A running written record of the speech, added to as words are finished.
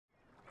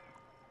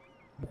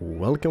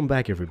Welcome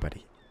back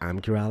everybody, I'm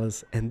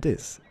Keralis and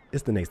this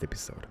is the next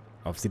episode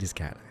of City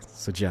Skylines.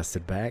 So just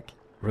sit back,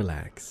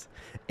 relax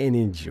and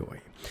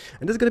enjoy.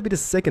 And this is gonna be the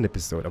second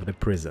episode of the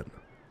prison.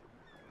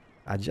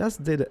 I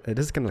just did,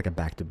 this is kind of like a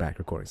back-to-back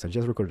recording. So I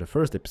just recorded the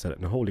first episode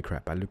and holy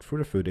crap, I looked through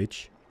the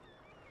footage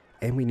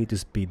and we need to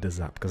speed this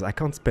up because I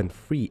can't spend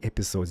 3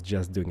 episodes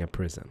just doing a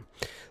prison.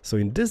 So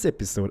in this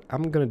episode,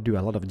 I'm gonna do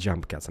a lot of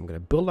jump cuts. I'm gonna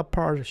build a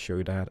part, show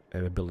you that,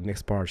 build the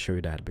next part, show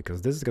you that,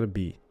 because this is gonna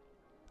be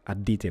a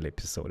detail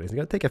episode. It's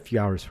gonna take a few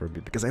hours for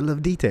me because I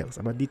love details.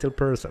 I'm a detail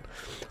person.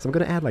 So I'm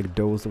gonna add like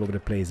those all over the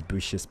place,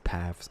 bushes,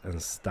 paths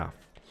and stuff.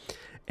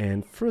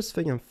 And first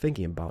thing I'm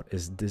thinking about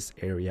is this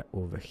area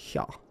over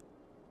here.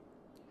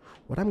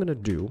 What I'm gonna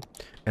do,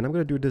 and I'm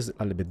gonna do this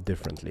a little bit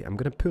differently. I'm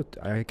gonna put,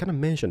 I kind of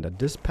mentioned that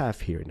this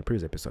path here in the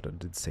previous episode, I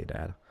did say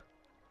that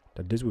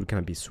this would kind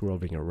of be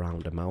swirling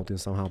around the mountain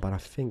somehow, but I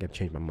think I've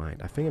changed my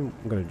mind. I think I'm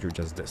gonna do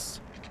just this.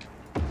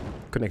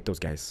 Connect those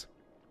guys.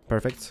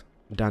 Perfect.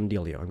 Done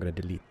dealio. I'm gonna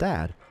delete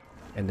that.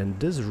 And then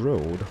this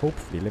road,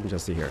 hopefully, let me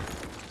just see here.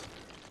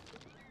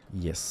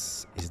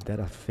 Yes. Is that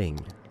a thing?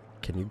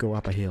 Can you go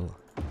up a hill?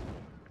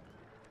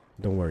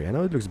 Don't worry, I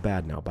know it looks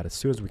bad now, but as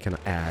soon as we can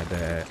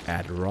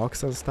add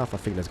rocks and stuff, I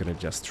think that's gonna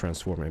just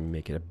transform and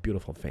make it a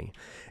beautiful thing.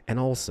 And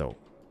also,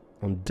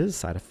 on this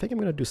side, I think I'm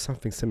gonna do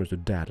something similar to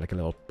that, like a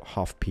little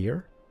half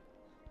pier.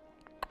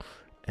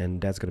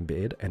 And that's gonna be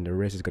it, and the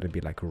rest is gonna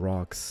be like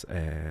rocks,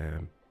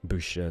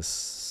 bushes,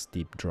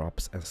 steep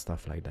drops, and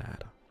stuff like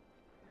that.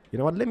 You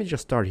know what, let me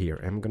just start here.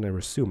 I'm gonna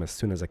resume as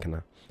soon as I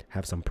can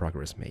have some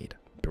progress made.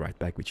 Be right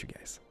back with you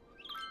guys.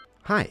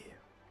 Hi!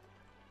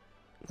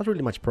 Not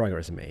really much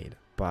progress made.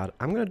 But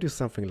I'm gonna do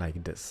something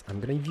like this. I'm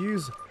gonna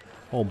use...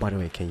 Oh, by the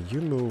way, can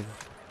you move...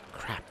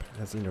 Crap,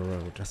 that's in the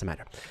road. Doesn't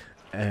matter.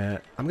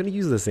 I'm gonna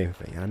use the same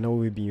thing. I know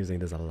we've been using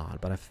this a lot,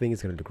 but I think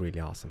it's gonna look really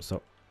awesome.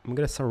 So I'm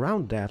gonna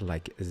surround that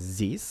like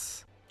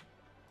this.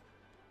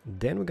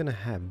 Then we're gonna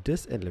have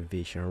this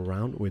elevation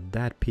around with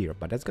that pier,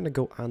 but that's gonna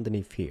go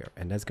underneath here.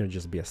 And that's gonna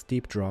just be a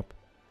steep drop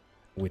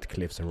with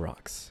cliffs and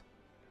rocks.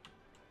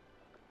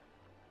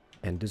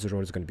 And this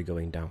road is gonna be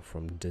going down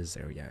from this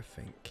area, I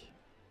think.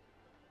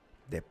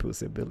 The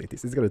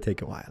possibilities. It's gonna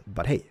take a while,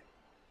 but hey,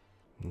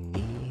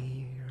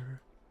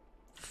 near,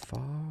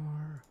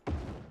 far,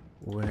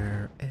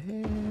 wherever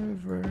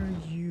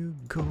you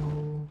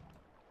go.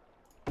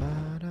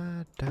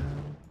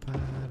 Ba-da-dum,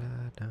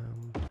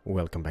 ba-da-dum.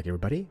 Welcome back,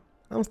 everybody.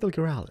 I'm still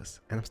Keralis,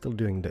 and I'm still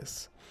doing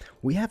this.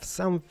 We have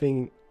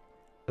something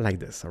like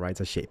this, all right? It's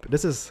a shape.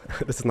 This is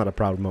not a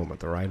proud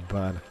moment, all right?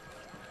 But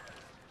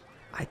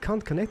I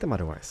can't connect them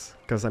otherwise,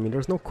 because I mean,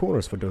 there's no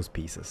corners for those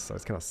pieces, so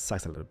it's kind of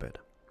sucks a little bit.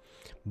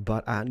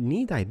 But a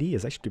neat idea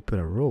is actually to put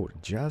a road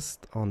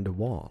just on the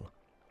wall.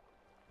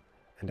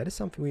 And that is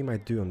something we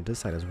might do on this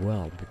side as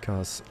well,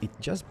 because it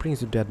just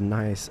brings you that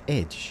nice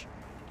edge.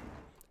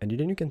 And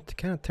then you can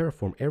kind of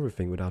terraform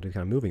everything without it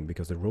kind of moving,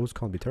 because the roads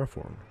can't be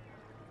terraformed.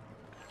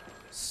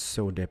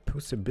 So the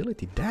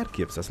possibility that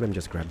gives us, let me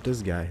just grab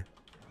this guy,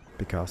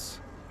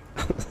 because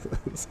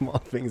small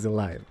things in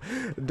life.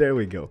 There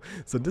we go.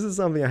 So this is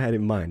something I had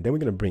in mind. Then we're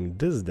gonna bring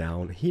this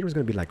down. Here is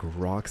gonna be like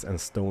rocks and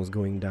stones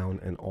going down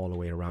and all the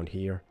way around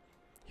here.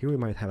 Here we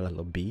might have a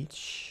little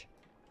beach.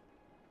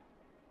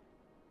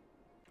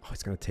 Oh,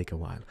 it's gonna take a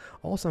while.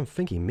 Also, I'm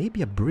thinking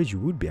maybe a bridge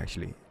would be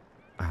actually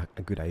a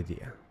good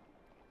idea.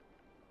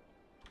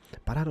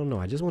 But I don't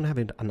know. I just want to have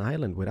an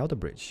island without a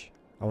bridge.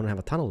 I want to have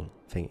a tunnel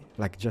thing,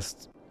 like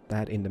just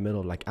that in the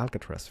middle, like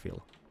Alcatraz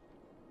feel.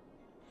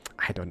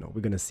 I don't know,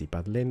 we're gonna see,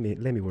 but let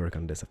me work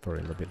on this for a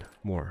little bit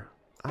more.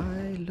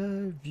 I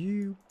love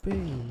you,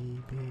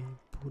 baby.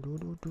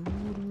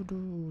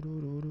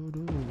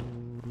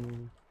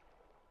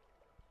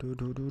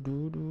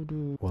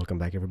 Welcome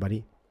back,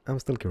 everybody. I'm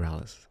still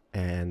Keralis,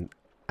 and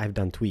I've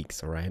done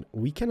tweaks, alright?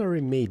 We kind of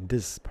remade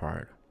this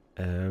part,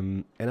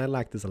 and I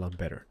like this a lot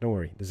better. Don't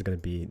worry, this is gonna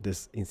be,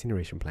 this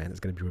incineration plant is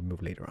gonna be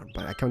removed later on,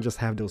 but I can't just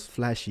have those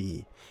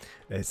flashy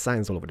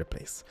signs all over the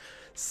place.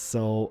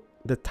 So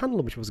the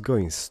tunnel which was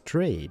going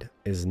straight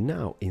is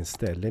now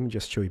instead, let me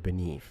just show you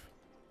beneath.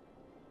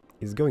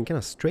 It's going kind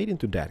of straight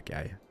into that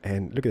guy,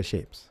 and look at the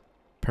shapes.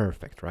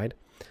 Perfect, right?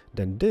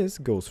 Then this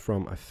goes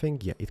from, I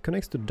think, yeah, it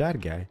connects to that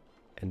guy,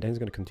 and then it's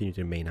going to continue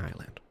to the main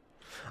island.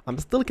 I'm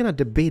still kind of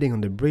debating on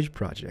the bridge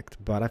project,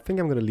 but I think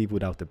I'm going to leave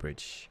without the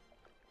bridge.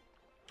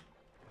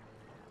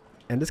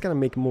 And this kind of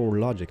make more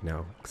logic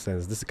now,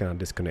 since this is kind of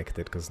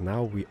disconnected, because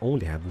now we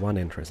only have one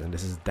entrance, and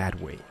this is that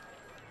way.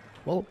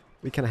 Well,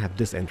 we kind of have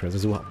this entrance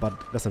as well, but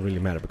it doesn't really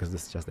matter because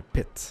this is just a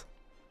pit.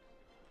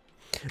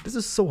 This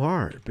is so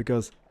hard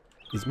because...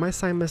 Is my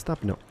sign messed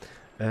up? No.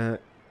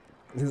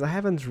 Since I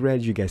haven't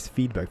read you guys'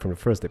 feedback from the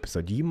first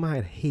episode, you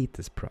might hate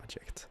this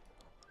project.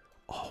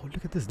 Oh,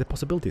 look at this, the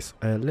possibilities.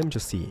 Let me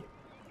just see.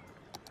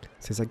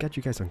 Since I got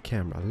you guys on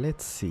camera,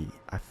 let's see.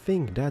 I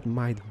think that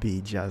might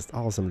be just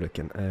awesome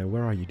looking.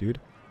 Where are you, dude?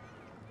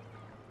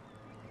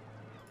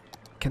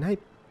 Can I...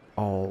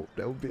 Oh,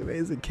 that would be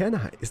amazing. Can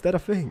I? Is that a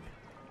thing?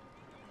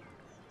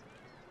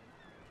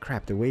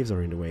 Crap, the waves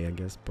are in the way, I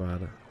guess,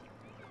 but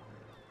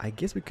I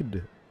guess we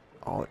could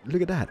Oh,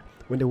 look at that.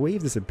 When the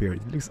wave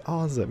disappeared, it looks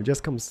awesome. It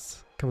just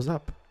comes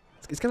up.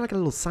 It's kind of like a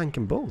little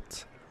sunken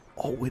boat.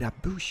 Oh, with a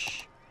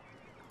bush.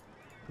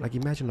 Like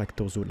imagine like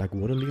those like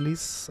water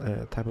lilies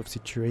type of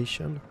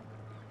situation.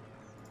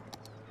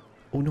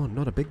 Oh no,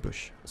 not a big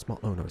bush. Small.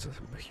 Oh no, it's a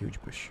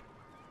huge bush.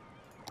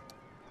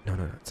 No,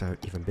 it's an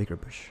even bigger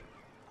bush.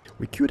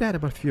 We could add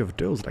a few of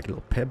those, like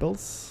little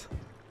pebbles.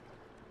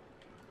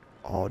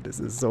 Oh, this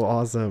is so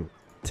awesome.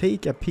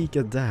 Take a peek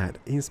at that.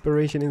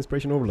 Inspiration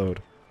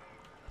overload.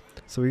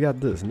 So we got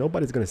this.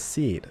 Nobody's gonna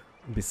see it.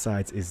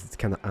 Besides, it's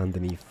kind of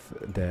underneath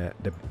the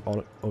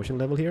ocean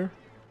level here.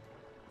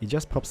 It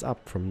just pops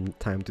up from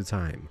time to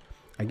time.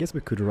 I guess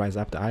we could rise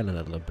up the island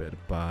a little bit,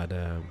 but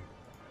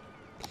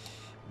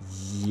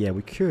yeah,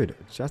 we could.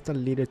 Just a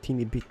little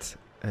teeny bit.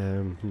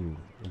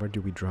 Where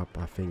do we drop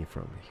our thing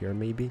from? Here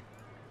maybe?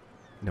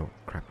 No,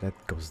 crap, that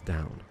goes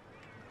down.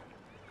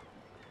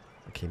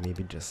 Okay,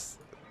 maybe just...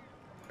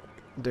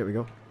 There we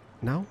go.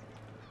 Now?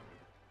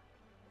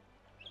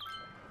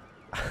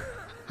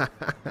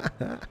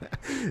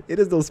 It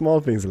is those small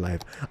things in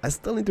life. I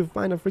still need to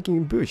find a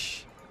freaking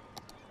bush.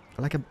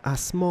 Like a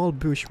small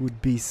bush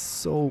would be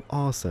so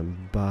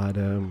awesome, but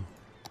I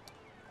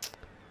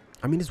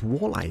mean, it's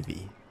wall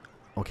ivy.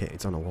 Okay,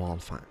 it's on a wall,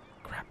 fine.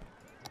 Crap.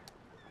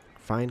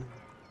 Fine,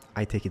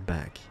 I take it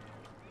back.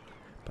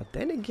 But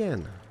then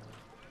again,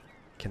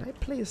 can I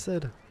place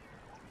it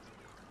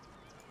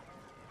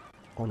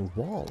on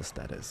walls,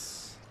 that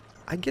is?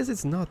 I guess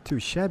it's not too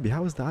shabby.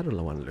 How is the other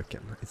one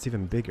looking? It's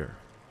even bigger.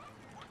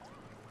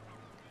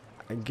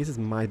 I guess it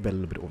might be a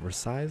little bit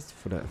oversized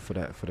for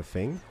the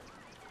thing.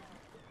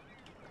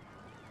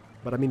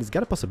 But I mean, it's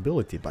got a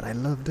possibility, but I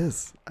love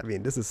this. I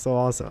mean, this is so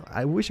awesome.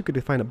 I wish you could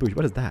define a bush.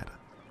 What is that?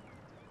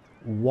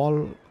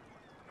 Wall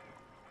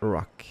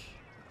rock.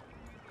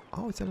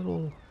 Oh, it's a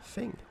little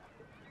thing.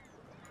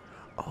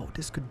 Oh,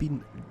 this could be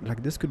like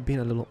a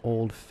little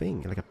old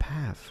thing, like a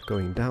path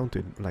going down to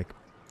it, like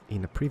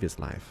in a previous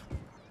life.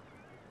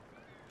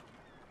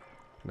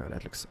 No,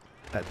 that looks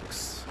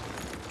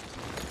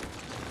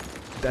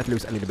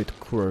a little bit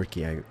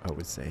quirky, I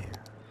would say.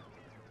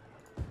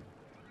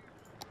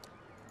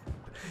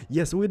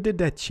 Yes, we did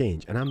that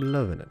change, and I'm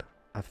loving it.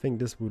 I think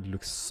this would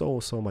look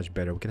so much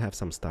better. We can have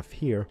some stuff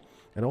here,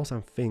 and also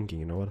I'm thinking,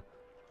 you know what?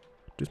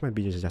 This might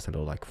be just a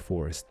little like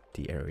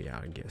foresty area,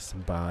 I guess.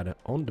 But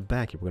on the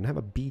back, we're gonna have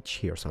a beach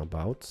here,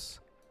 somebouts.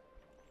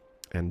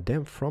 And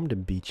then from the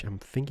beach, I'm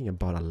thinking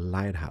about a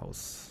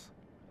lighthouse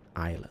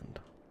island.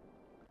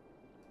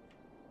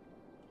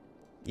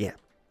 Yeah.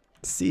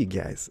 See you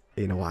guys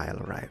in a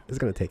while, right? It's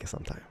gonna take us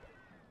some time.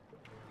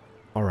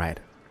 Alright,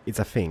 it's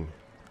a thing,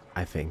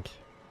 I think.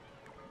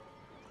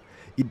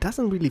 It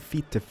doesn't really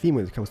fit the theme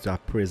when it comes to a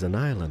prison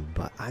island,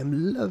 but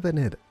I'm loving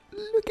it.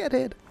 Look at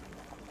it.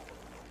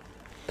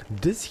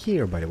 This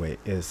here, by the way,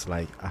 is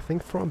like, I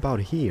think from about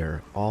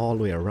here all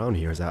the way around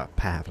here is a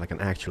path, like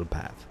an actual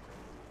path.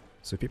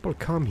 So if people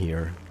come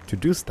here to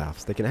do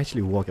stuff, they can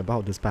actually walk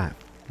about this path.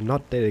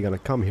 Not that they're gonna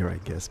come here, I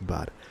guess,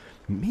 but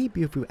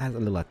maybe if we add a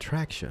little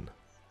attraction,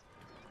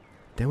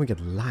 then we get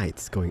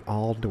lights going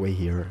all the way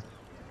here.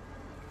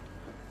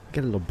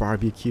 Get a little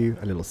barbecue,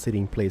 a little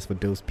sitting place for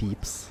those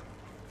peeps.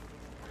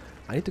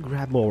 I need to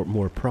grab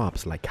more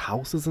props, like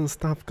houses and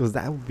stuff, because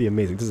that would be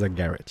amazing. This is a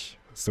garage,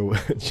 so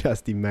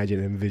just imagine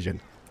and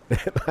envision.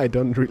 I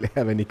don't really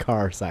have any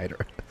cars either,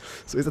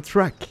 so it's a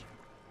truck.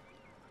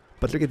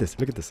 But look at this,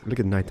 look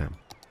at nighttime.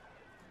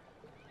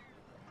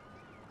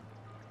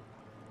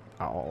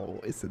 Oh,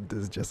 isn't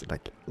this just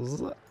like...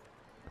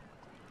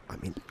 I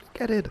mean,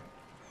 look at it.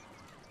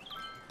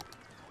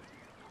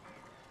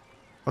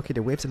 Okay,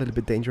 the wave's a little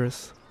bit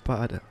dangerous,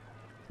 but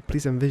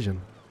please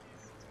envision.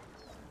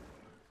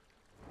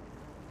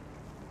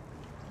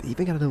 They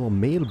even got a little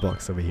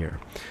mailbox over here.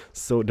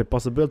 So the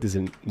possibilities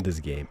in this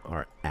game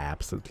are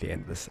absolutely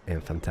endless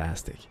and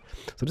fantastic.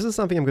 So this is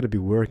something I'm going to be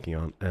working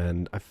on,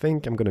 and I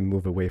think I'm going to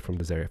move away from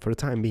this area for the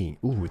time being.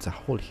 Ooh, it's a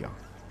hole here.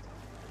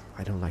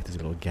 I don't like this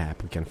little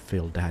gap. We can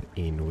fill that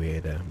in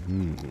with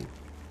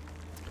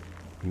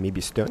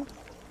maybe stone.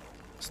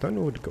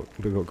 Stone would go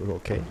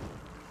okay.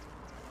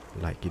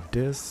 Like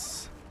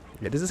this.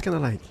 Yeah, this is kind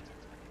of like...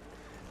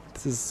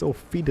 This is so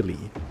fiddly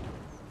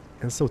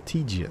and so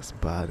tedious,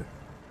 but...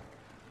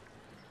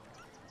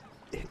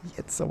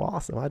 It's so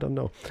awesome. I don't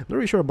know. I'm not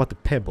really sure about the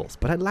pebbles,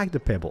 but I like the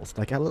pebbles.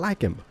 Like, I like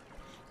them.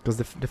 Because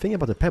the thing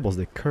about the pebbles,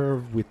 they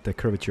curve with the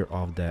curvature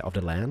of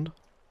the land.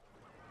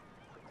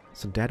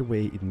 So that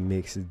way it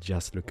makes it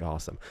just look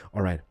awesome.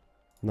 Alright,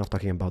 not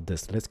talking about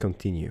this. Let's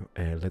continue.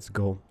 Let's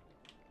go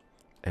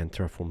and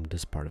terraform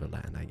this part of the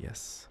land, I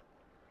guess.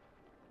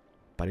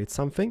 But it's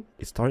something.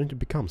 It's starting to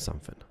become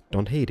something.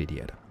 Don't hate it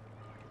yet.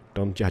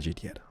 Don't judge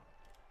it yet.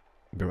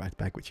 Be right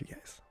back with you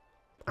guys.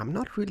 I'm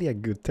not really a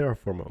good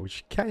terraformer,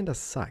 which kinda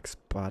sucks,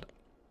 but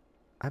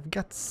I've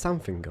got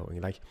something going.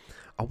 Like,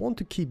 I want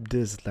to keep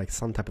this like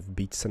some type of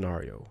beach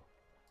scenario,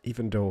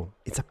 even though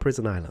it's a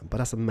prison island, but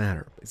doesn't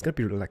matter. It's gonna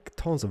be like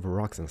tons of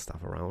rocks and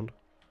stuff around.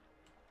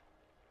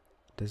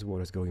 This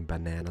water's going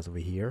bananas over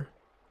here.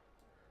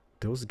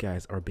 Those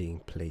guys are being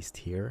placed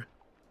here.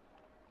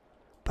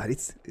 But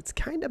it's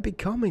kind of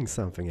becoming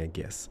something, I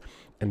guess.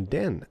 And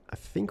then I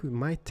think we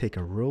might take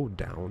a road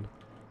down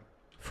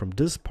from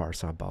this part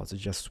somehow. So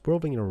just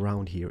swerving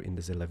around here in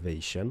this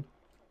elevation.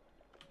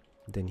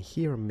 Then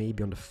here,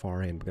 maybe on the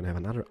far end, we're gonna have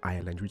another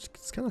island, which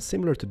is kind of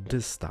similar to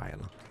this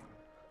style,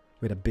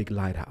 with a big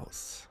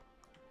lighthouse.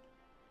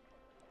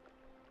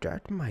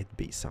 That might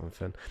be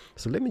something.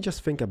 So let me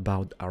just think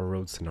about our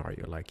road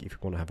scenario. Like if you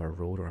want to have a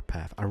road or a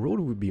path. A road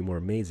would be more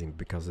amazing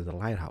because of the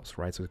lighthouse,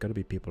 right? So it's gonna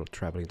be people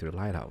traveling to the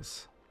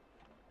lighthouse.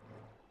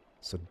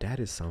 So that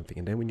is something.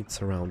 And then we need to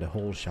surround the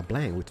whole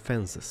shebang with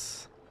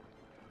fences.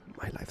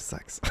 My life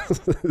sucks.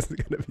 This is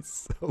gonna be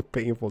so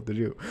painful to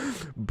do.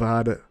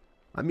 But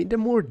I mean, the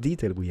more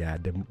detail we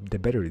add, the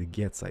better it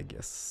gets, I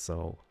guess.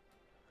 So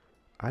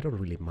I don't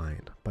really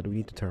mind. But we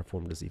need to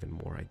terraform this even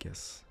more, I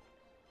guess.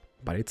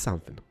 But it's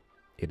something.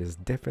 It is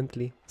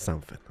definitely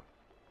something.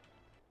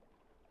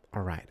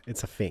 Alright,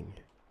 it's a thing.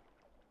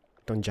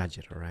 Don't judge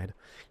it, alright?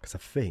 Because I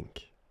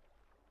think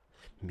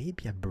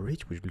maybe a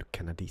bridge would look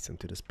kind of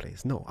decent to this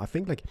place. No, I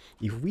think like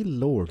if we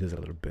lower this a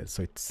little bit,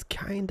 so it's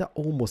kind of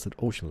almost at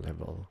ocean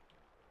level,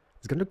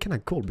 it's going to look kind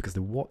of cool because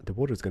the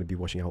water is going to be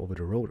washing out over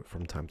the road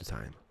from time to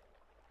time.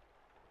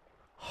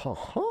 Ha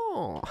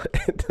ha!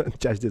 Don't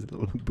judge this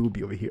little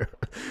booby over here.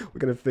 We're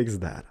going to fix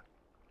that.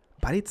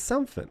 But it's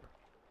something.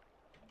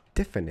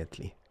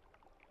 Definitely.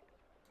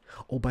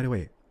 Oh, by the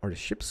way, are the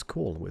ships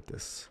cool with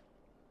this?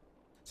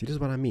 See, this is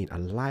what I mean. A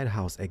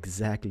lighthouse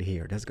exactly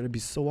here. That's gonna be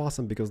so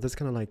awesome because that's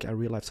kind of like a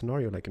real life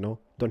scenario. Like, you know,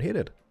 don't hit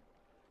it.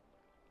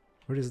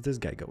 Where is this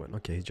guy going?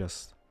 Okay, he's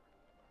just...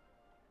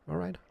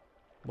 Alright.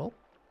 Well,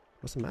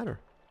 doesn't matter.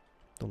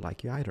 Don't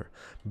like you either.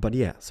 But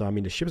yeah, so I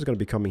mean, the ship is gonna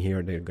be coming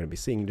here. They're gonna be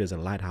seeing there's a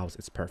lighthouse.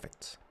 It's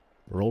perfect.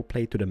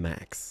 Roleplay to the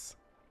max.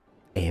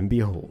 And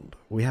behold,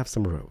 we have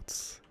some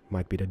roads.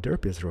 Might be the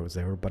derpiest roads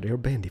ever, but they're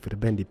bendy for the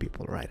bendy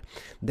people, right?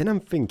 Then I'm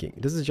thinking,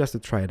 this is just to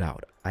try it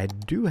out. I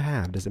do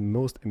have this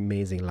most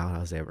amazing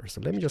lighthouse ever, so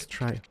let me just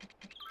try.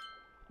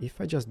 If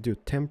I just do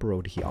temp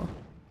road here,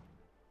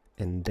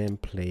 and then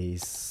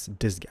place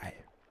this guy.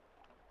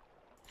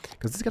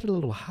 Because it's got a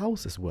little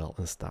house as well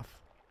and stuff.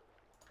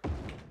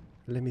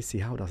 Let me see,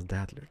 how does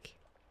that look?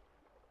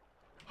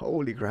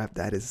 Holy crap,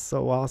 that is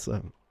so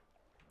awesome.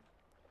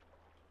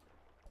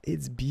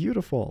 It's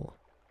beautiful.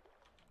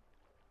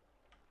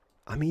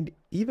 I mean,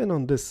 even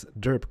on this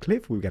derp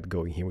cliff we got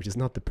going here, which is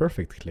not the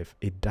perfect cliff,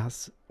 it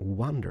does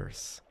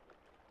wonders.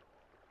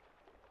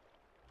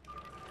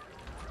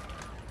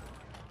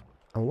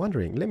 I'm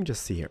wondering, let me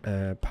just see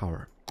here,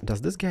 power.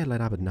 Does this guy light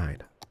up at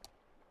night?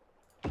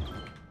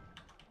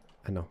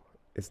 I know,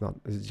 it's not,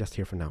 it's just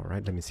here for now,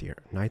 right? Let me see here.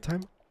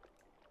 Nighttime?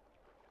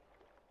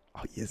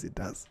 Oh, yes, it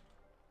does.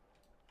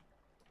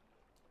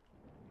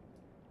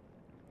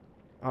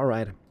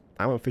 Alright,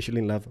 I'm officially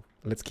in love.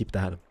 Let's keep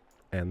that.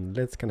 And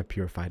let's kind of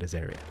purify this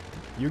area.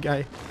 You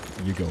guy,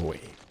 you go away.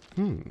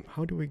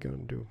 How do we gonna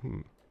do?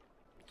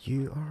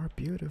 You are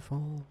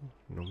beautiful,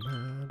 no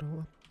matter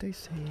what they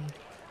say.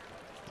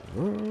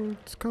 The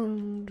world's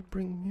gonna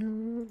bring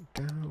you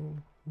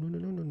down. No, no,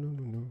 no, no, no,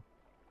 no, no.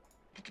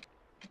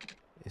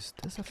 Is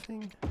this a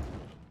thing?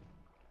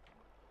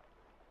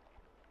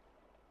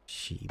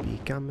 She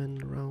be coming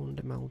round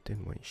the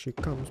mountain when she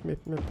comes,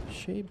 mip, mip.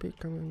 She be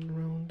coming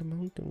round the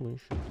mountain when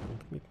she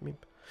comes, mip,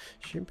 mip.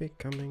 She be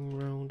coming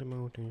round the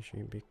mountain, she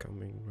be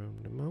coming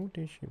round the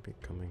mountain, she be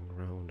coming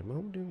round the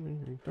mountain when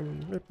she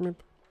comes, mip,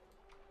 mip.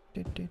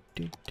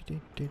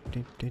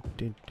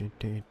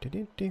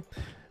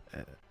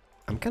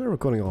 I'm kind of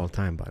recording all the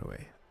time, by the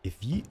way.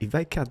 If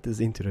I cut this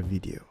into the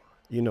video,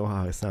 you know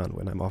how I sound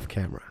when I'm off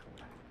camera.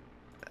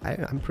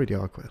 I'm pretty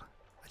awkward.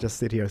 I just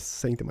sit here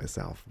saying to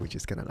myself, which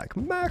is kind of like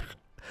meh.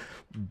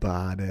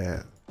 But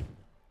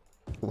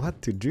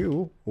what to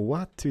do?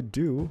 What to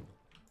do?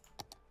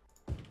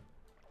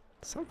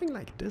 Something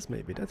like this,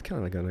 maybe. That's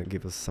kind of gonna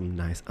give us some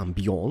nice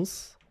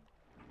ambiance.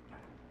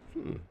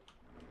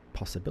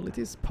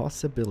 Possibilities,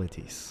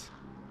 possibilities.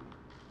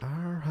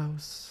 Our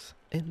house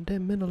in the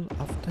middle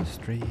of the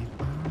stream.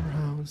 Our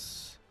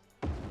house.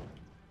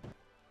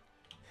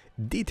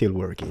 Detail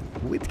working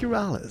with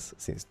Keralis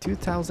since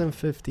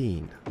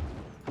 2015.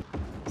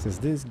 Since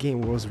this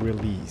game was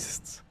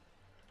released.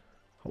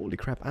 Holy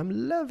crap,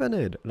 I'm loving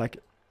it. Like,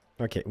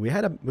 okay, we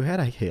had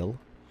a hill.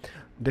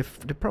 The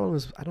problem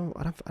is I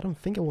don't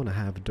think I want to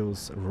have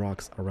those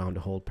rocks around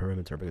the whole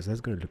perimeter because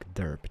that's gonna look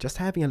derp. Just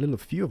having a little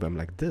few of them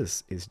like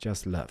this is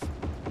just love.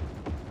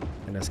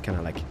 And that's kind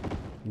of like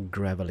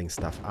graveling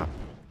stuff up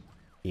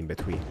in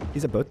between.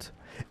 Is a boat.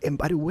 And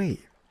by the way,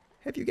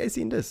 have you guys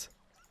seen this?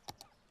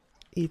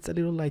 It's a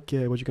little like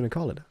what you gonna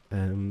call it? A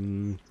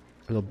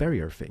little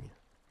barrier thing,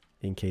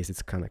 in case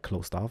it's kind of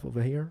closed off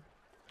over here.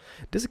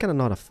 This is kind of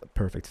not a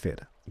perfect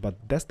fit,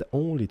 but that's the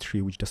only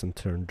tree which doesn't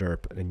turn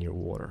derp near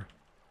water.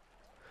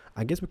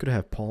 I guess we could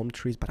have palm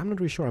trees, but I'm not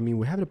really sure. I mean,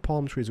 we have the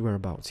palm trees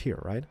whereabouts here,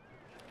 right?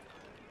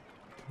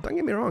 Don't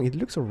get me wrong, it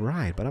looks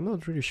alright, but I'm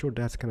not really sure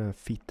that's gonna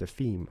fit the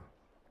theme.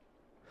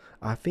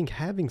 I think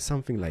having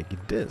something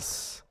like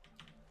this...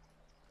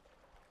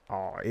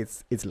 Oh,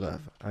 it's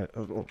love.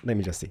 Let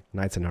me just see.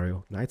 Night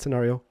scenario. Night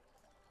scenario.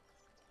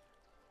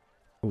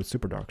 Oh, it's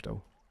super dark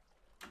though.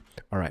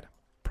 Alright,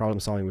 problem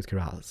solving with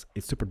Keralis.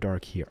 It's super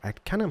dark here. I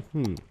kind of,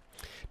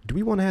 do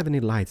we want to have any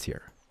lights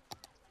here?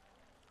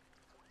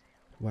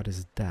 What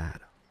is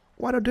that?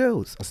 What are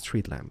those? A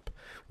street lamp.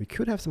 We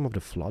could have some of the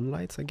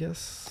floodlights, I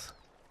guess.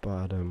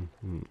 But,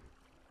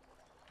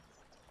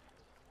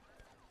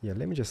 yeah,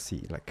 let me just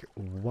see. Like,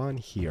 one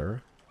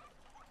here.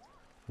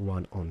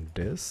 One on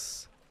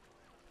this.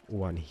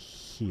 One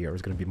here.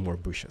 Is going to be more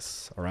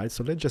bushes. Alright,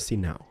 so let's just see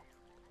now.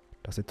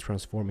 Does it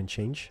transform and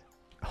change?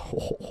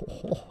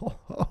 Oh.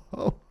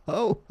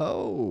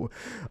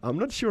 I'm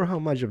not sure how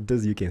much of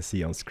this you can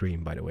see on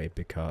screen, by the way,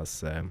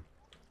 because of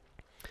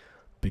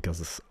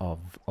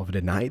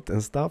the night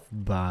and stuff,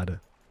 but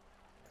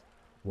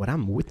what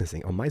I'm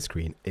witnessing on my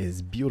screen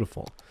is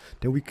beautiful.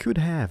 Then we could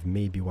have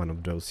maybe one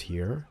of those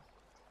here.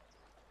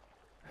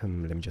 Let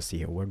me just see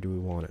here. Where do we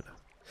want it?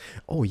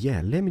 Oh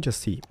yeah, let me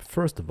just see.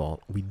 First of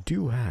all, we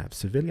do have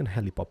civilian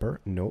helicopter.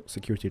 No.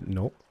 Security,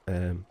 no.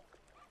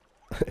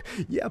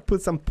 Yeah,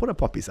 put some porta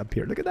poppies up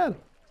here. Look at that.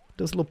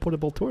 Those little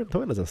portable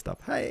toilets and stuff.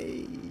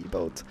 Hey,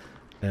 boat.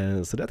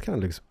 So that kind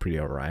of looks pretty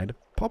alright.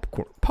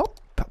 Popcorn. Pop.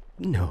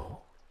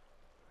 No.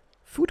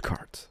 Food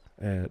cart.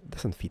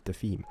 Doesn't fit the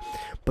theme.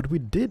 But we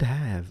did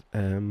have...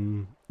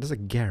 there's a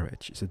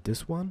garage. Is it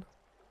this one?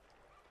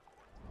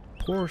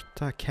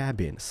 Porta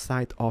cabin.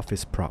 Site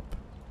office prop.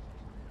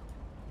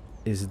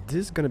 Is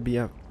this gonna be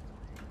a...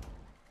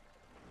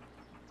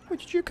 Where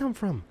did you come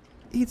from?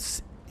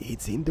 It's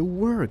in the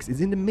works. It's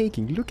in the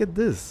making. Look at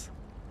this.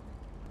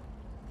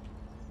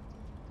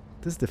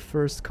 This is the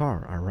first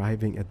car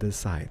arriving at this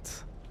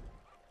site.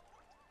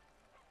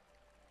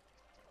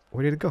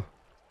 Where did it go?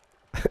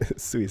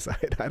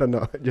 Suicide. I don't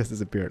know. It just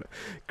disappeared.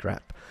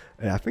 Crap.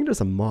 I think there's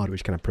a mod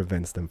which kind of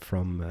prevents them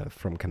from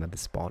kind of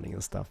despawning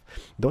and stuff.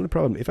 The only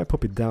problem, if I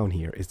pop it down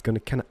here, it's gonna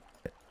kind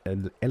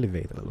of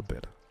elevate a little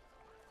bit.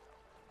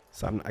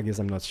 So I guess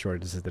I'm not sure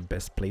this is the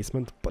best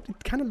placement, but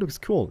it kind of looks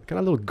cool. Kind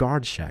of a little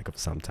guard shack of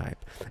some type.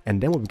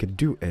 And then what we can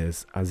do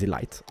is a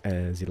Z-light.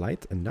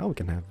 And now we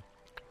can have...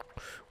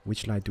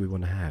 Which light do we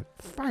want to have?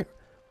 Fire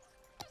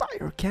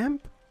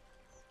camp?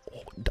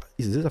 Oh,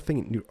 is this a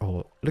thing?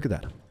 Oh, look at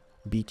that.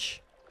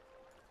 Beach.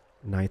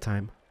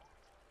 Nighttime.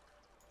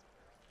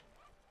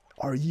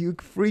 Are you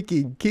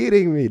freaking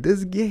kidding me?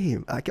 This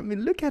game. I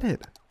mean, look at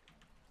it.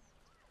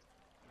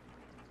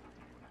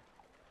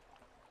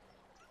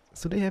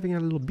 So they're having a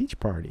little beach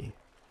party.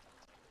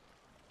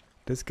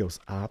 This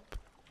goes up.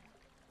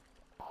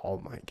 Oh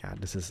my god,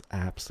 this is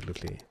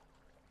absolutely...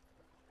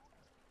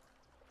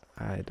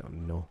 I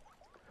don't know.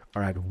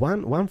 Alright,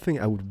 one thing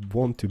I would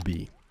want to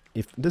be,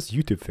 if this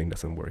YouTube thing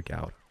doesn't work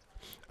out,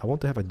 I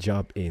want to have a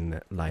job in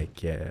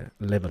like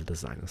level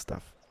design and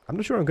stuff. I'm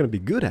not sure I'm gonna be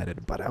good at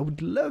it, but I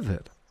would love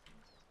it.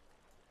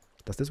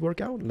 Does this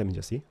work out? Let me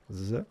just see.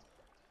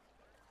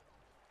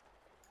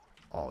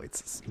 Oh,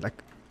 it's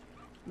like...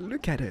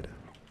 Look at it.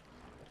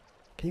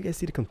 Can you guys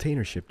see the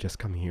container ship just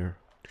come here?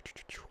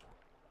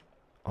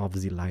 Of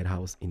the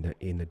lighthouse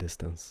in the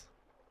distance.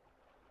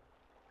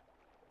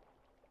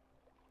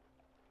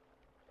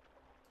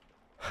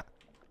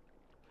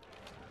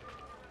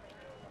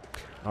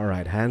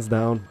 Alright, hands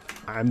down.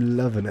 I'm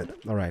loving it.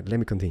 Alright, let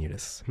me continue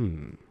this.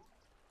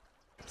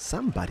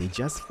 Somebody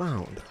just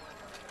found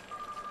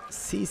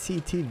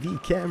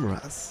CCTV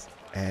cameras.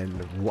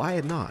 And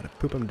why not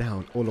put them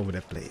down all over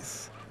the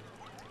place?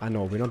 I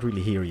know, we're not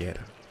really here yet.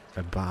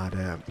 But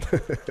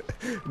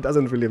it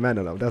doesn't really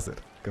matter now, does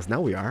it? Because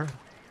now we are.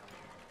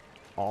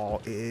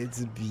 Oh,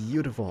 it's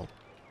beautiful.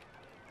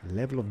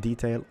 Level of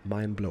detail,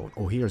 mind blown.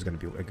 Oh, here's gonna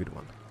be a good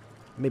one.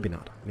 Maybe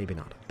not.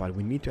 But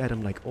we need to add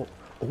them like...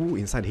 Oh,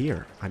 inside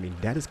here. I mean,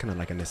 that is kind of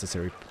like a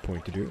necessary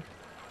point to do.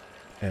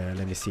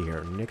 Let me see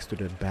here. Next to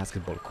the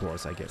basketball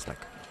course, I guess,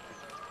 like...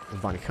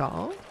 Van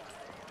Gaal?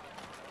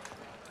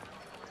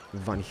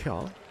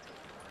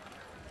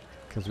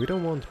 Because we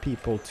don't want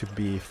people to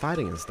be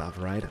fighting and stuff,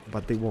 right?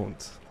 But they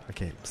won't.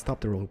 Okay, stop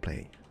the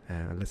roleplay.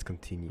 Let's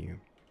continue.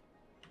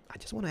 I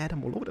just want to add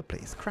them all over the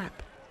place.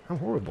 Crap. I'm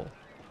horrible.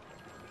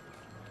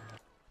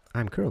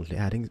 I'm currently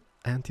adding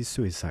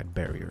anti-suicide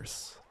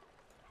barriers.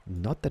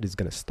 Not that it's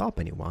gonna stop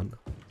anyone.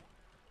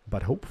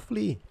 But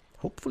hopefully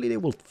they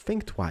will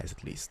think twice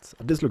at least.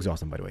 This looks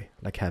awesome, by the way.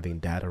 Like having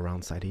that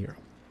around side here.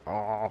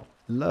 Oh,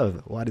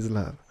 love. What is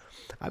love?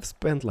 I've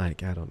spent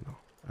like, I don't know.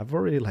 I've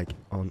already like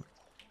on...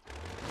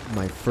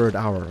 my third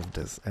hour of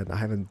this and I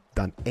haven't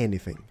done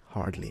anything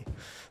hardly,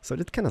 so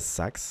it kind of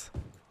sucks,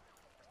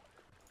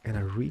 and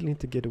I really need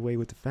to get away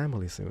with the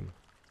family soon,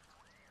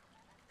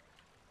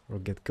 or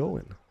get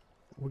going.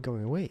 We're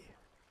going away,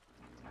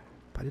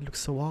 but it looks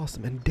so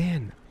awesome. And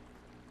then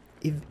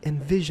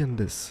envision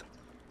this,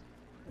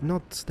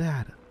 not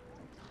that,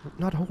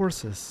 not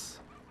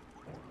horses.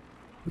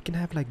 We can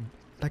have like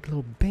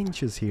little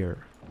benches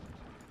here,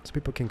 so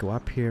people can go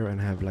up here and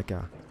have like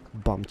a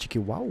bum chickie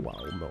wow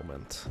wow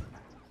moment.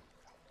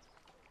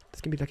 This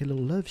can be like a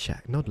little love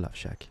shack. Not love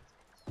shack.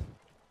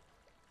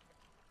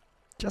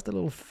 Just a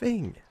little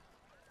thing.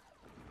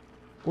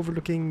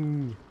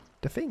 Overlooking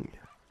the thing.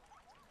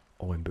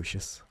 Oh, and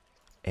bushes.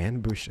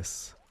 And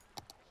bushes.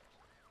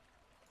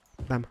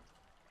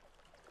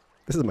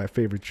 This is my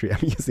favorite tree. I'm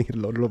using it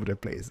all over the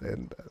place.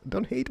 And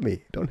don't hate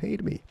me. Don't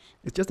hate me.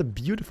 It's just a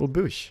beautiful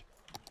bush.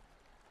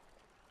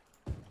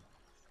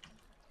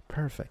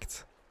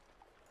 Perfect.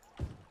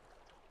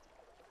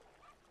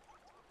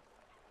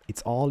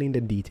 It's all in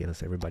the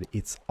details, everybody.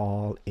 It's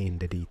all in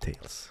the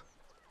details.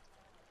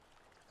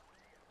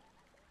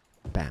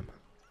 Bam.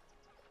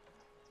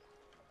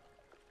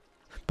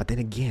 But then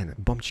again,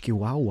 bum chiki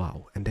wow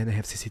wow. And then I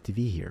have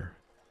CCTV here.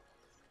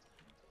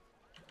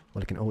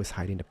 Well, I can always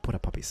hide in the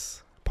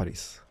putties.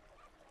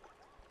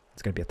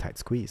 It's gonna be a tight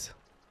squeeze.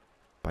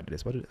 But it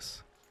is what it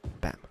is.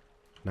 Bam.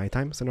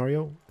 Nighttime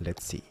scenario.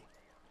 Let's see.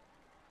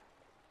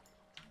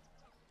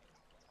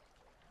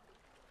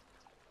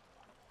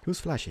 Who's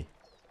flashy?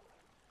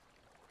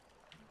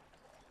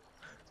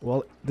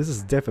 Well, this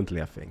is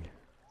definitely a thing.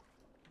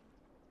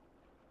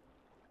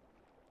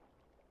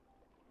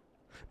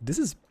 This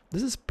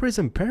is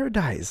prison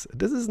paradise.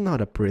 This is not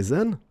a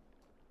prison.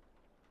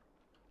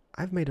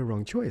 I've made a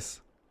wrong choice.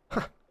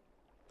 Huh.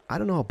 I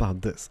don't know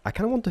about this. I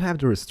kind of want to have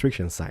the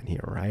restriction sign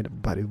here, right?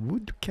 But it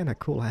would kind of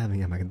cool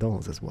having a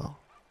McDonald's as well.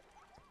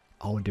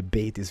 Oh, the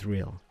bait is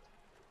real.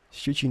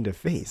 Shoot you in the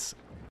face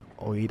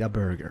or eat a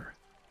burger.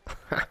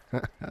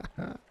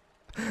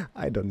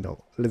 I don't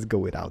know. Let's go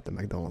without the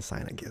McDonald's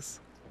sign, I guess.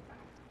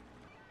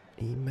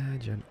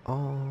 Imagine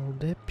all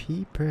the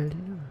people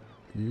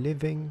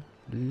living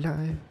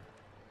life.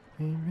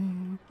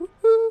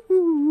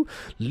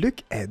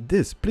 Look at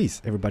this,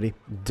 please, everybody.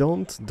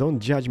 Don't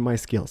judge my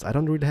skills. I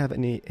don't really have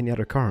any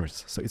other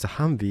cars, so it's a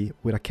Humvee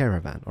with a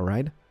caravan. All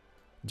right,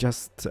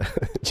 just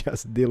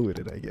just deal with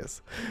it, I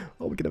guess.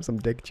 Oh, we can have some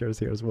deck chairs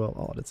here as well.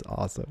 Oh, that's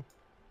awesome.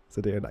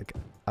 So they're like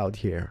out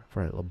here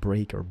for a little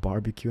break or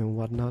barbecue and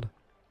whatnot.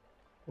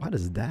 What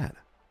is that?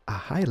 A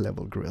high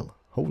level grill.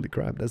 Holy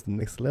crap, that's the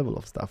next level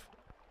of stuff.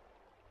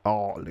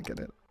 Oh, look at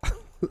it.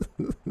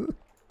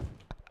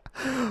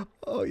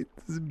 Oh,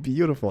 it's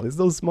beautiful. It's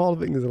those small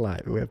things in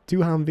life. We have two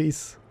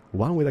Humvees,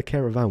 one with a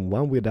caravan,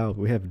 one without.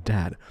 We have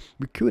that.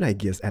 We could, I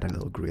guess, add a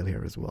little grill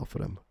here as well for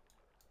them.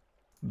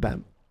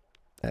 Bam.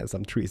 And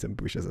some trees and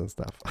bushes and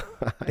stuff.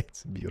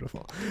 It's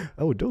beautiful.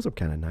 Oh, those are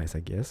kind of nice, I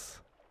guess.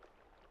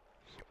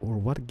 Or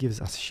what gives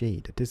us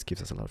shade? This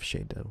gives us a lot of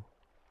shade, though.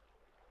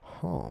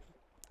 Huh.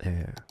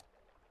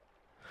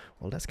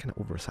 Well, that's kind of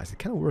oversized. It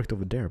kind of worked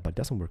over there, but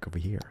doesn't work over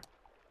here.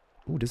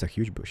 Ooh, there's a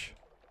huge bush.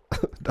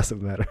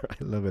 Doesn't matter. I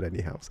love it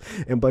anyhow.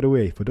 And by the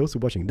way, for those who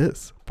are watching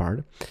this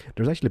part,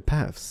 there's actually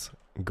paths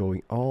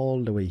going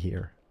all the way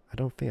here. I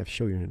don't think I've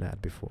shown you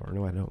that before.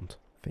 No, I don't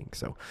think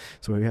so.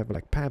 So we have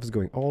like paths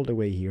going all the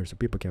way here, so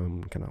people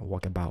can kind of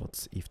walk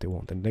about if they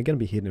want, and they're gonna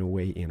be hidden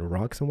away in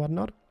rocks and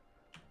whatnot.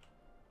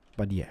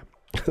 But yeah,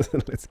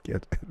 let's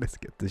get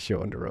the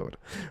show on the road.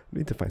 We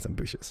need to find some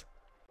bushes.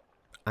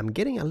 I'm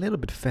getting a little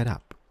bit fed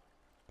up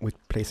with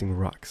placing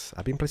rocks.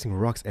 I've been placing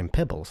rocks and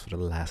pebbles for the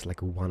last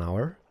like 1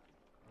 hour.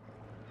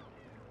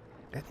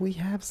 And we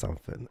have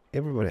something.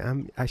 Everybody,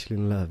 I'm actually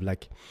in love.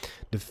 Like,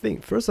 the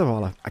thing, first of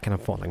all, I kind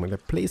of thought, like, when I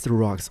place the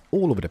rocks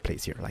all over the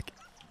place here, like,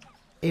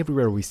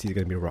 everywhere we see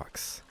gonna be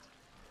rocks.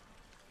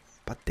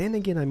 But then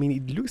again, I mean,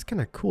 it looks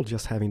kind of cool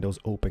just having those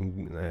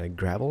open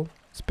gravel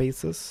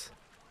spaces.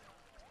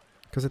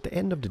 Because at the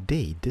end of the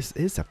day, this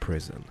is a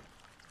prison.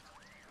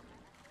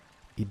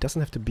 It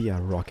doesn't have to be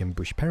a rock and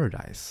bush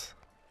paradise.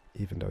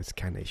 Even though it's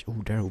kind of...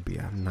 Oh, there will be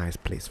a nice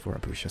place for a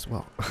bush as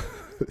well.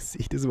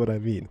 See, this is what I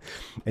mean.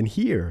 And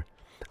here,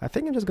 I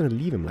think I'm just going to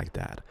leave him like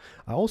that.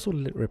 I also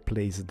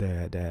replace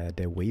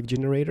the wave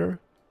generator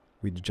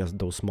with just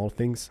those small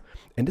things.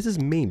 And this is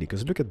mainly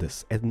because look at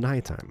this. At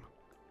nighttime,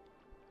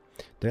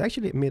 they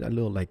actually made a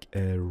little like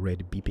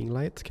red beeping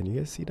light. Can you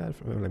guys see that?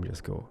 Let me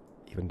just go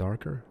even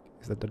darker.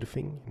 Is that the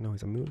thing? No,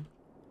 it's a moon.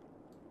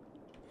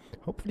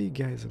 Hopefully, you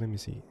guys, let me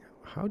see.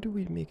 How do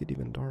we make it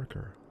even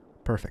darker?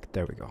 Perfect.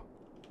 There we go.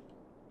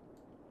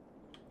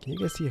 Can you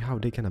guys see how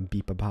they kind of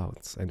beep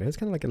about? And there's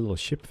kind of like a little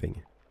ship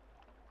thing,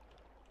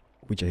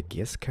 which I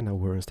guess kind of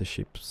warns the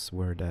ships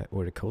where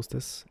the coast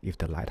is. If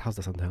the lighthouse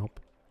doesn't help,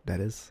 that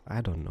is,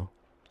 I don't know.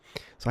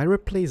 So I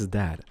replaced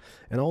that,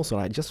 and also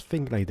I just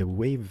think like the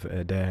wave,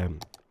 the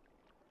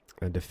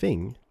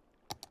thing,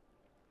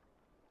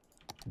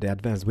 the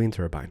advanced wind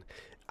turbine.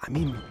 I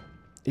mean,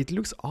 it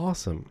looks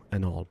awesome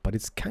and all, but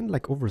it's kind of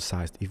like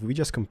oversized if we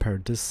just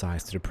compare this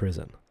size to the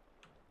prison.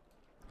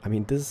 I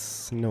mean,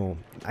 this, no,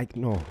 like,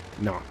 no.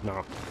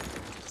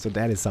 So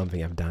that is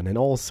something I've done. And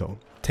also,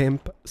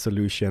 temp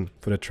solution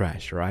for the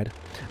trash, right?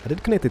 I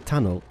did connect the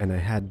tunnel, and I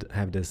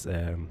have this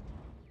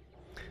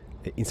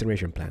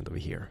incineration plant over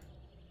here.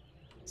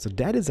 So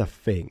that is a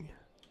thing.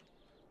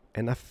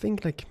 And I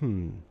think, like,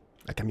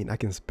 like, I mean, I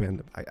can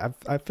spend,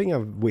 I think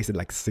I've wasted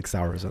like 6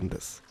 hours on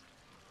this.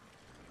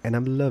 And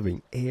I'm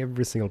loving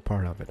every single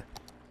part of it.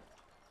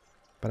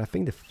 But I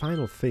think the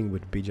final thing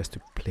would be just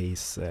to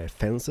place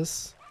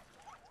fences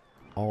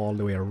all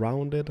the way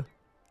around it,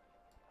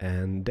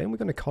 and then we're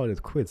gonna call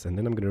it quits, and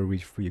then I'm gonna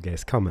read through you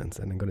guys' comments,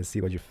 and I'm gonna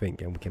see what you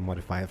think, and we can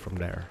modify it from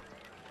there.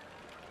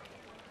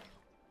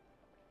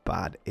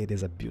 But it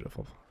is a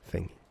beautiful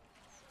thing.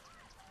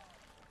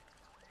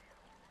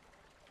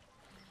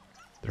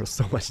 There's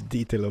so much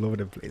detail all over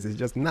the place. It's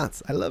just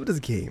nuts. I love this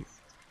game.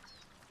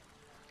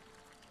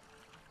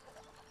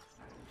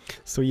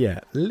 So yeah,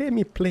 let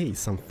me place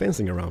some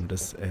fencing around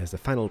this as the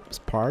final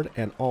part,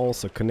 and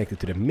also connect it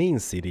to the main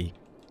city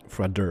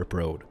for a dirt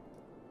road.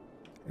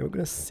 And we're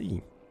gonna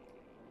see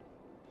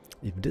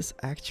if this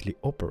actually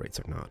operates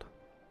or not.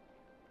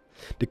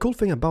 The cool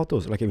thing about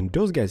those, like even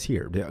those guys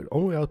here, they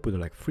only output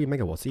like 3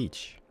 megawatts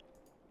each.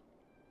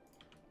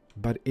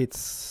 But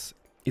it's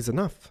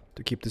enough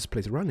to keep this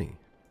place running,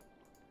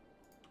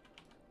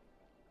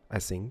 I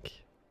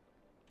think.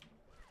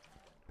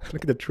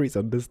 Look at the trees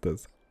on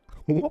distance.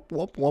 Whoop,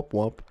 whoop, whoop,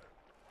 whoop.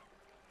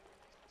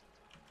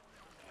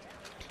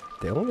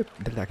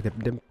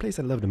 The place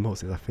I love the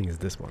most is, I think, is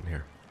this one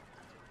here.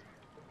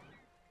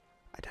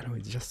 I don't know,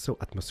 it's just so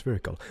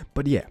atmospherical.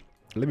 But yeah,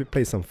 let me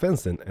play some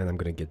fencing and I'm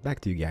gonna get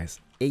back to you guys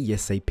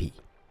ASAP.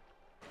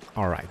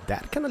 Alright,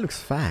 that kinda looks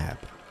fab.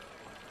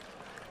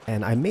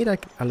 And I made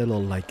like a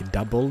little like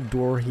double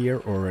door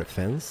here, or a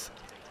fence.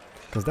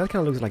 Because that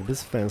kinda looks like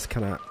this fence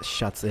kinda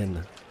shuts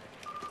in.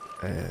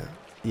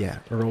 Yeah,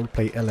 a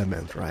roleplay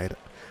element, right?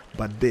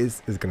 But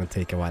this is gonna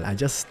take a while. I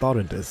just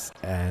started this,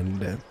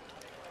 and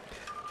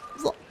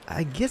so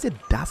I guess it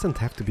doesn't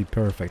have to be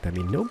perfect. I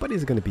mean,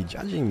 nobody's gonna be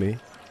judging me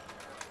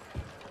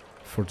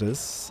for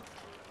this,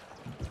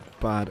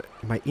 but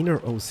my inner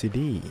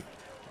OCD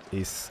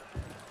is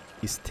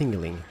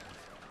tingling.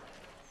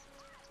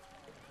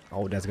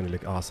 Oh, that's gonna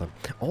look awesome.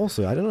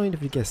 Also, I don't know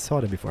if you guys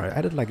saw that before. I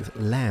added like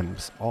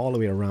lamps all the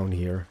way around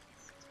here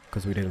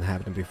because we didn't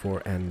have them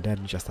before, and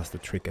that just does the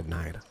trick at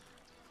night.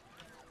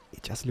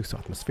 It just looks so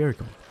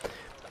atmospherical.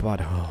 But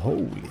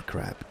holy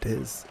crap,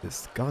 this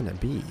is gonna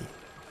be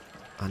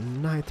a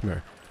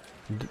nightmare.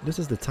 This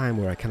is the time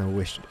where I kind of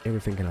wish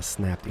everything kind of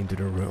snapped into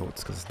the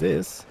roads, because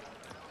this,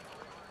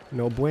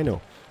 no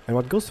bueno. And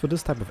what goes for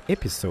this type of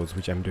episodes,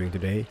 which I'm doing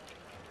today,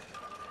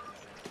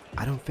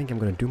 I don't think I'm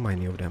gonna do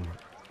many of them,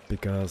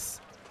 because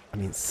I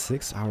mean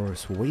 6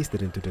 hours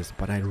wasted into this,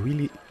 but I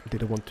really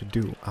didn't want to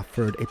do a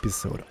third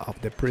episode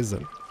of the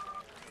prison,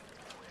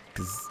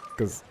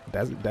 because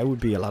that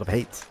would be a lot of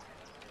hate.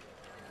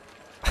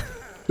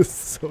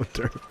 So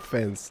dirt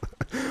fence.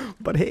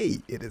 But hey,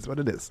 it is what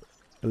it is.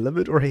 Love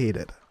it or hate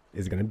it,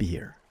 it's gonna be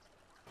here.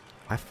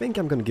 I think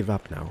I'm gonna give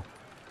up now.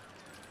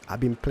 I've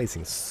been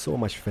placing so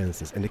much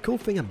fences, and the cool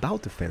thing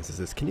about the fences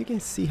is, can you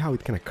guys see how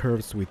it kind of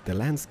curves with the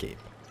landscape?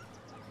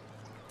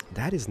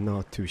 That is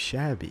not too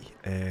shabby.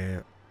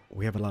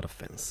 We have a lot of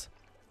fence.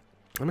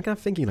 I'm kind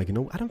of thinking, like, you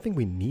know, I don't think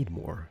we need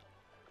more.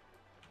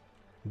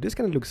 This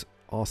kind of looks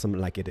awesome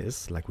like it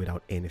is, like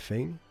without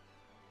anything.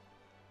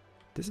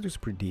 This looks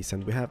pretty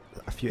decent. We have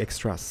a few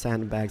extra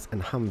sandbags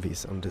and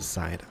Humvees on this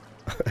side.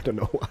 I don't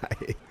know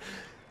why.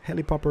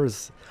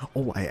 Helipoppers.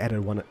 Oh, I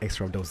added one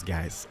extra of those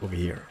guys over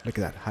here. Look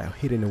at that, how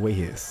hidden away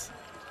he is.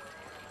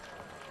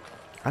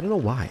 I don't know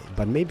why,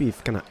 but maybe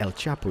if kind of El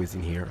Chapo is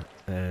in here,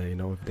 you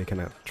know, if they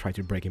kind of try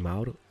to break him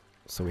out,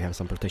 so we have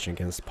some protection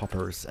against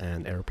poppers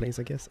and airplanes,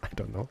 I guess. I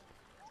don't know.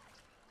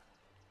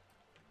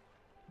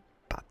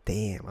 But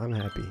damn, I'm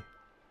happy.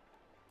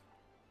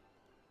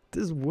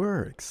 This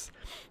works.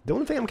 The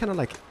only thing I'm kind of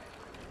like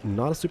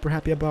not super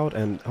happy about,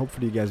 and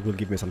hopefully you guys will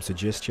give me some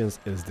suggestions,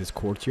 is this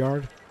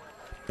courtyard.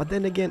 But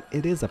then again,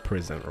 it is a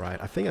prison,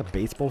 right? I think a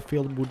baseball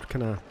field would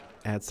kind of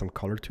add some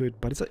color to it,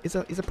 but it's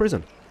a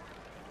prison.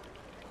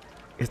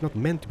 It's not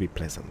meant to be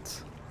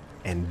pleasant.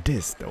 And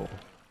this though,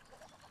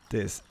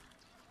 this,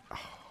 oh.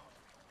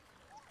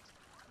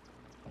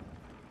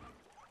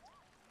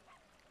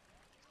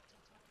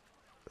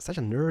 Such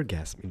an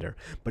orgasm in there.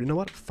 But you know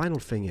what? Final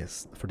thing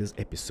is, for this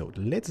episode,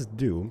 let's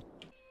do,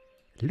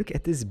 look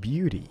at this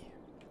beauty,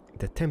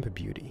 the temp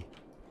beauty.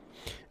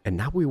 And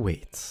now we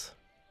wait.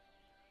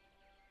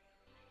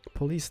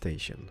 Police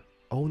station,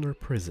 owner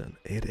prison.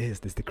 It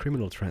is. This is the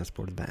criminal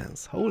transport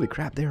vans. Holy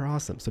crap, they're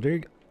awesome. So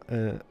they're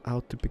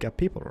out to pick up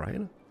people, right?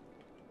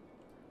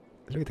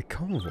 Look at the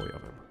convoy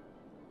of them.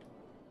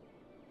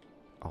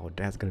 Oh,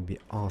 that's gonna be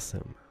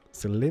awesome.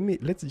 So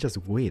let's just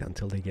wait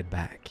until they get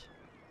back.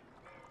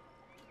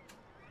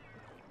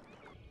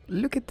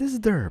 Look at this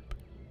derp.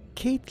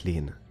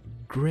 Caitlin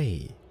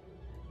Gray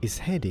is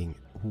heading.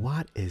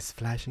 What is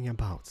flashing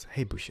about?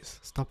 Hey bushes,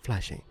 stop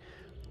flashing.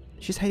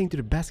 She's heading to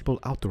the basketball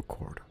outdoor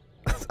court.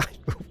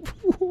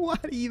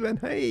 What even?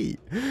 Hey,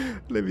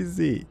 let me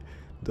see.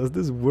 Does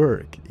this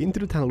work? Into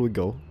the tunnel we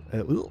go.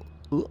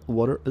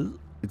 Water.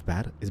 It's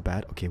bad. It's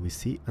bad. Okay, we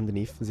see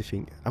underneath the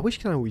thing. I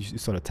wish we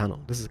saw the tunnel.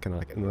 This is kind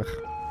of like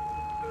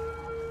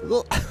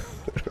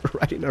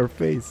right in our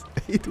face.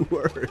 It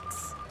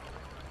works.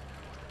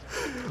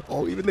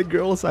 Oh, even the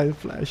girl side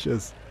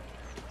flashes.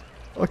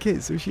 Okay,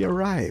 so she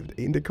arrived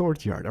in the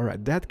courtyard.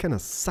 Alright, that kind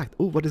of sucked.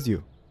 Oh, what is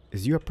you?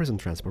 Is you a prison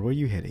transport? Where are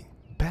you heading?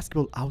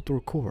 Basketball outdoor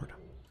court.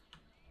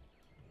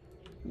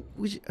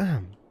 Which,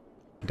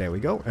 there we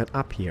go. And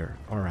up here.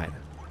 Alright.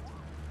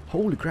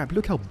 Holy crap,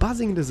 look how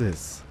buzzing this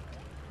is.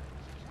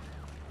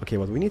 Okay,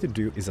 what we need to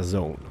do is a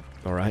zone.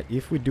 Alright,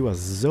 if we do a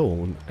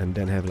zone and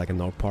then have like a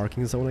no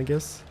parking zone, I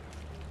guess,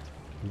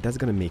 that's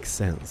gonna make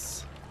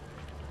sense.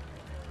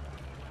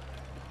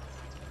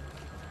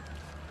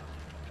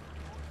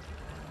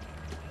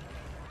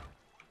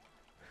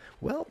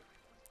 Well,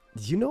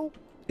 you know,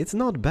 it's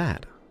not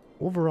bad.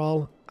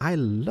 Overall, I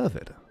love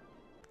it.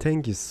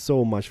 Thank you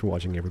so much for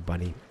watching,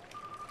 everybody.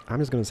 I'm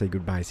just gonna say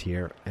goodbyes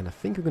here, and I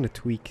think we're gonna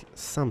tweak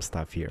some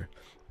stuff here.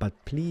 But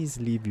please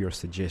leave your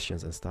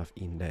suggestions and stuff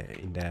in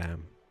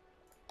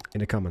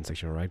the comment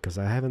section, right? Because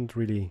I haven't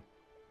really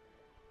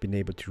been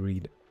able to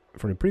read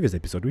from the previous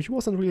episode, which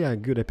wasn't really a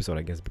good episode,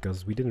 I guess,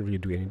 because we didn't really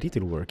do any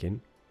detail work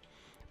in.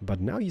 But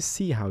now you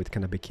see how it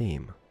kind of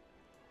became.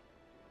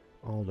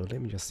 Although, let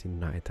me just see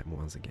nighttime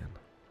once again.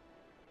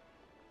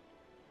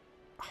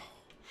 Oh,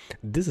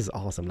 this is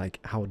awesome, like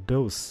how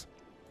those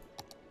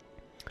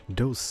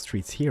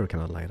streets here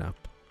kind of light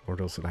up, or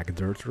those like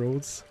dirt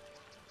roads,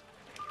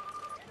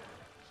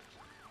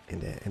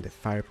 and the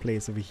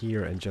fireplace over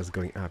here, and just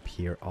going up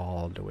here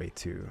all the way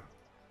to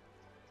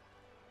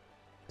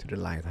the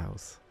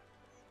lighthouse.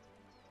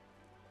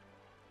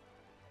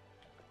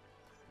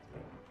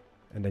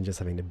 And then just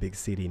having the big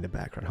city in the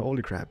background.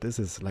 Holy crap, this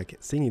is like,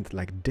 seeing it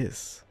like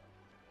this,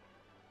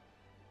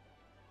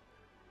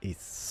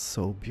 it's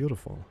so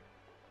beautiful.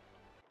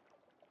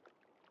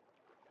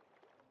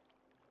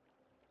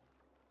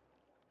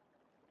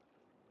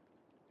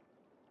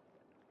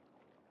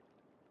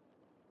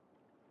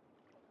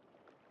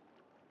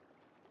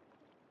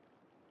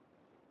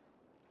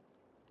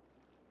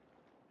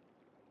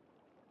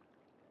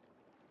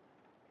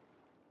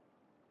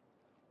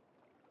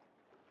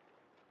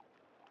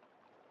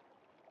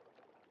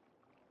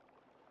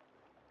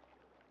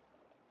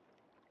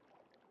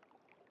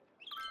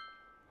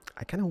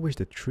 I kind of wish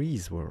the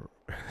trees were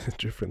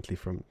differently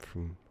from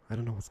I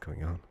don't know what's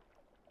going on.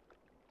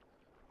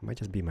 Might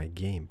just be my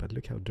game, but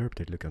look how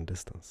derpy they look on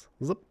distance.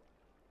 Zup.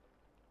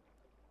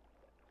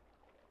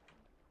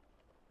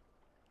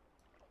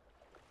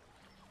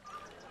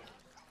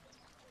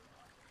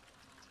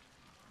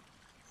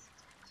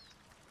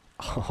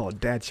 Oh,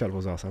 that shot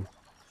was awesome.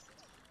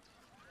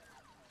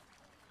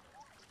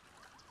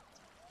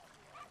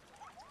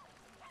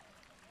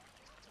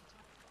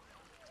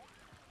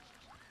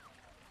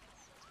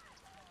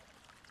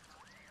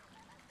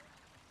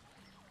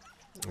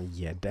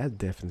 Yeah, that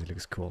definitely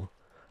looks cool.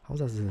 How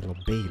does this little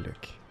bay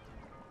look?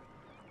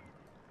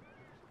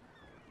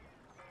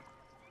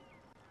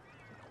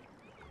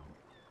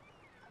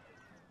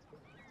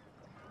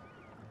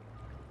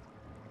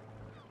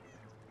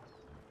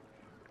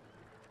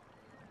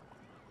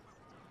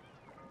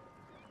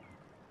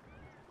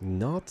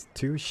 Not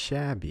too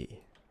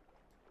shabby.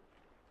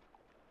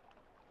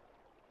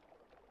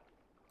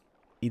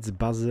 It's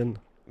buzzing,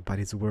 but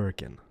it's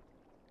working.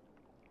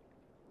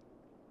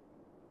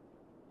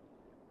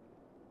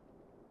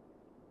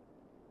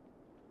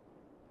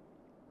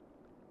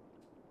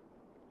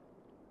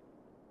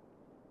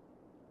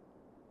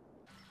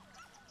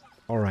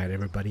 Alright,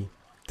 everybody,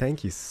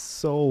 thank you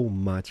so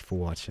much for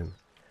watching.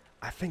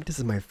 I think this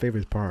is my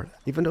favorite part,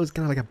 even though it's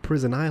kind of like a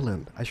prison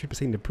island. I should be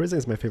saying the prison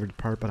is my favorite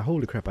part, but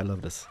holy crap, I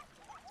love this.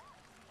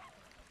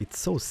 It's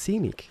so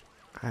scenic.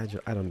 I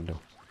don't know.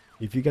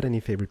 If you got any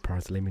favorite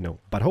parts, let me know.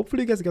 But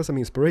hopefully you guys got some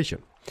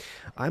inspiration.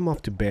 I'm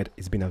off to bed.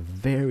 It's been a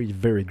very,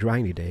 very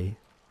grindy day.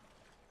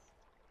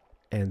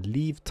 And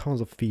leave tons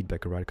of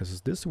feedback, alright,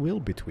 because this will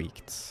be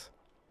tweaked.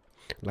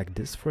 Like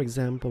this, for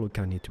example, we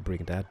kind of need to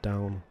bring that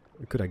down.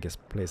 We could, I guess,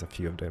 place a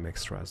few of them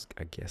extras,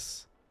 I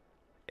guess,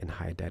 and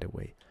hide that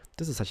away.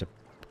 This is such a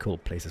cool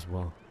place as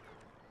well.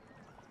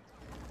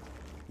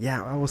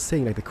 Yeah, I was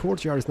saying, like, the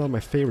courtyard is not my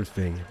favorite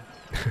thing.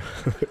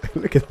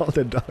 Look at all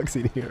the dogs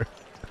in here.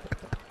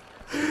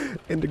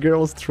 And the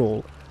girl's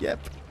troll. Yep.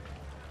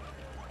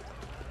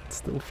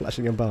 Still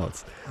flashing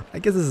about. I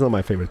guess this is not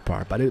my favorite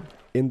part, but at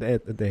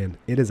the end,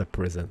 it is a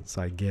prison,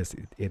 so I guess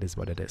it is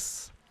what it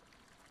is.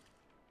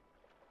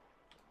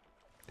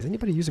 Is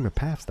anybody using my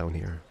paths down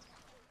here?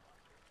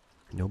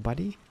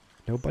 Nobody?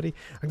 Nobody?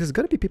 Like, there's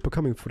gonna be people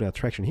coming for the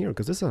attraction here,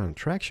 because this is an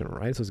attraction,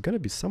 right? So it's gonna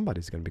be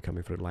somebody's gonna be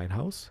coming for the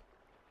lighthouse.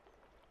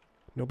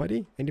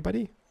 Nobody?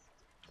 Anybody?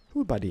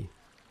 Who, buddy?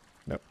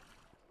 No.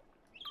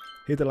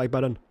 Hit the like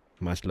button.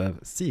 Much love.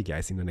 See you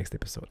guys in the next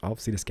episode of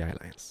City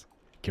Skylines.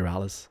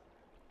 Keralis,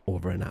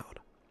 over and out.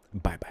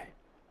 Bye bye.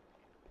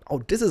 Oh,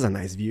 this is a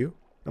nice view.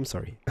 I'm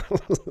sorry.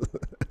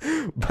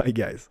 Bye,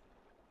 guys.